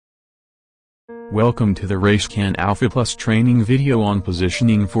Welcome to the RAYCAN Alpha Plus training video on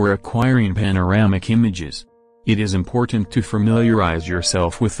positioning for acquiring panoramic images. It is important to familiarize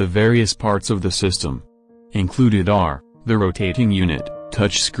yourself with the various parts of the system. Included are the rotating unit,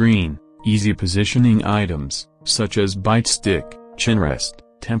 touch screen, easy positioning items, such as bite stick, chin rest,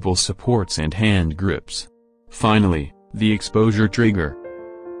 temple supports and hand grips. Finally, the exposure trigger.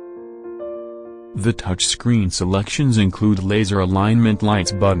 The touchscreen selections include laser alignment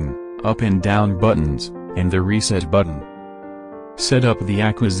lights button, up and down buttons, and the reset button. Set up the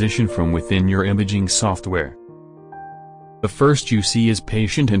acquisition from within your imaging software. The first you see is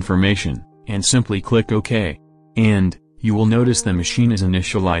patient information, and simply click OK. And, you will notice the machine is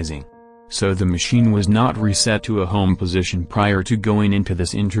initializing. So the machine was not reset to a home position prior to going into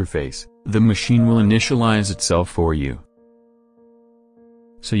this interface. The machine will initialize itself for you.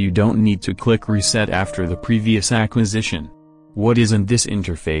 So you don't need to click reset after the previous acquisition. What is in this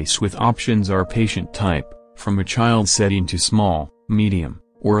interface with options are patient type, from a child setting to small, medium,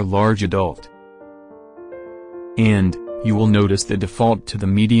 or large adult. And, you will notice the default to the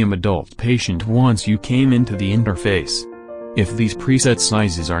medium adult patient once you came into the interface. If these preset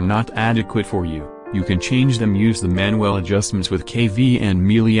sizes are not adequate for you, you can change them. Use the manual adjustments with kV and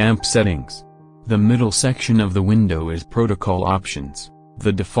milliamp settings. The middle section of the window is protocol options.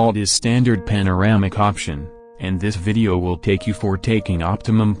 The default is standard panoramic option, and this video will take you for taking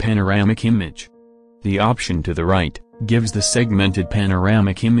optimum panoramic image. The option to the right gives the segmented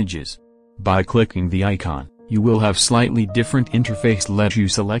panoramic images. By clicking the icon, you will have slightly different interface. Let you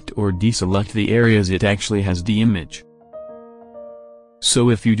select or deselect the areas it actually has the image. So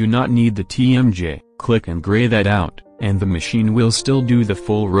if you do not need the TMJ, click and gray that out, and the machine will still do the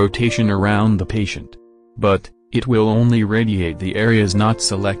full rotation around the patient. But, it will only radiate the areas not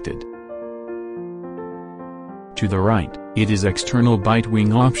selected. To the right, it is external bite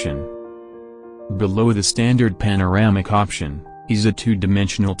wing option. Below the standard panoramic option, is a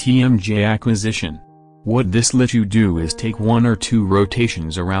two-dimensional TMJ acquisition. What this lets you do is take 1 or 2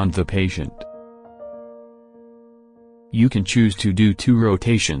 rotations around the patient. You can choose to do 2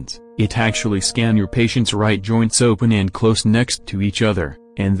 rotations. It actually scans your patient's right joints open and close next to each other,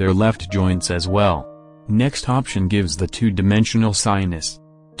 and their left joints as well. Next option gives the two-dimensional sinus.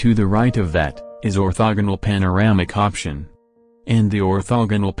 To the right of that, is orthogonal panoramic option. And the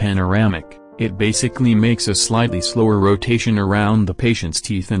orthogonal panoramic, it basically makes a slightly slower rotation around the patient's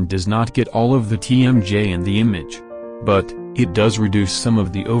teeth and does not get all of the TMJ in the image. But, it does reduce some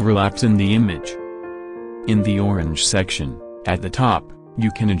of the overlaps in the image. In the orange section, at the top,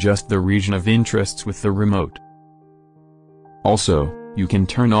 you can adjust the region of interests with the remote. Also, you can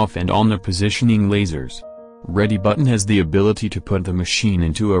turn off and on the positioning lasers. Ready button has the ability to put the machine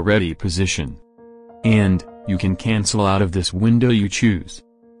into a ready position. And, you can cancel out of this window you choose.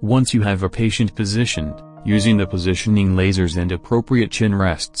 Once you have a patient positioned, using the positioning lasers and appropriate chin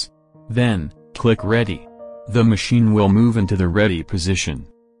rests. Then, click ready. The machine will move into the ready position.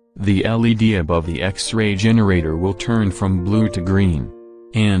 The LED above the X-ray generator will turn from blue to green.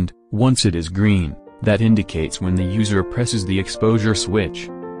 And, once it is green, that indicates when the user presses the exposure switch.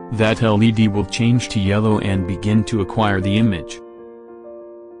 That LED will change to yellow and begin to acquire the image.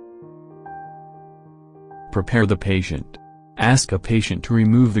 Prepare the patient. Ask a patient to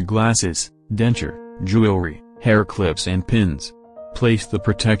remove the glasses, denture, jewelry, hair clips and pins. Place the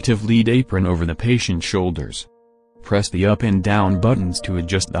protective lead apron over the patient's shoulders. Press the up and down buttons to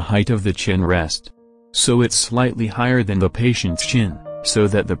adjust the height of the chin rest. So it's slightly higher than the patient's chin, so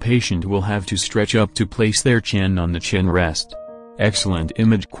that the patient will have to stretch up to place their chin on the chin rest. Excellent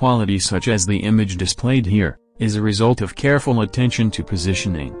image quality such as the image displayed here, is a result of careful attention to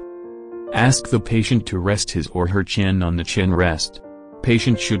positioning. Ask the patient to rest his or her chin on the chin rest.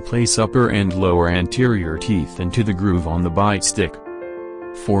 Patient should place upper and lower anterior teeth into the groove on the bite stick.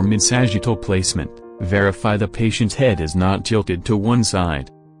 For mid-sagittal placement, verify the patient's head is not tilted to one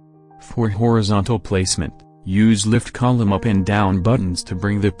side. For horizontal placement, use lift column up and down buttons to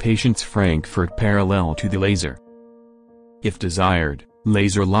bring the patient's Frankfurt parallel to the laser. If desired,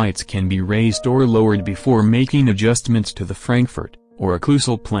 laser lights can be raised or lowered before making adjustments to the Frankfurt, or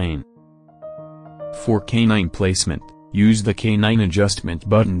occlusal plane. For canine placement, use the canine adjustment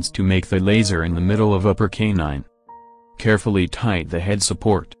buttons to make the laser in the middle of upper canine. Carefully tight the head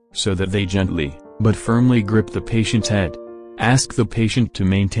support, so that they gently, but firmly grip the patient's head. Ask the patient to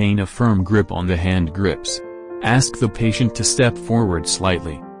maintain a firm grip on the hand grips. Ask the patient to step forward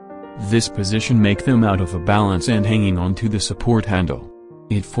slightly. This position makes them out of balance and hanging onto the support handle.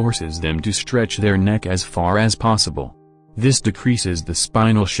 It forces them to stretch their neck as far as possible. This decreases the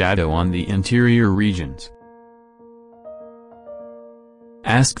spinal shadow on the interior regions.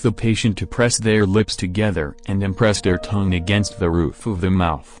 Ask the patient to press their lips together and impress their tongue against the roof of the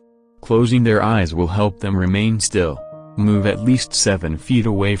mouth. Closing their eyes will help them remain still. Move at least 7 feet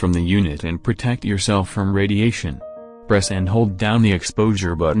away from the unit and protect yourself from radiation. Press and hold down the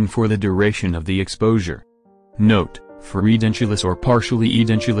exposure button for the duration of the exposure. Note: for edentulous or partially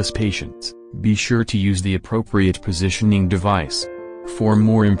edentulous patients, be sure to use the appropriate positioning device. For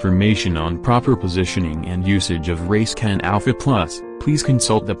more information on proper positioning and usage of RAYCAN Alpha Plus, please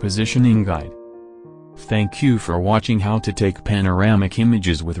consult the positioning guide. Thank you for watching how to take panoramic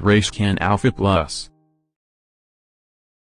images with RAYCAN Alpha Plus.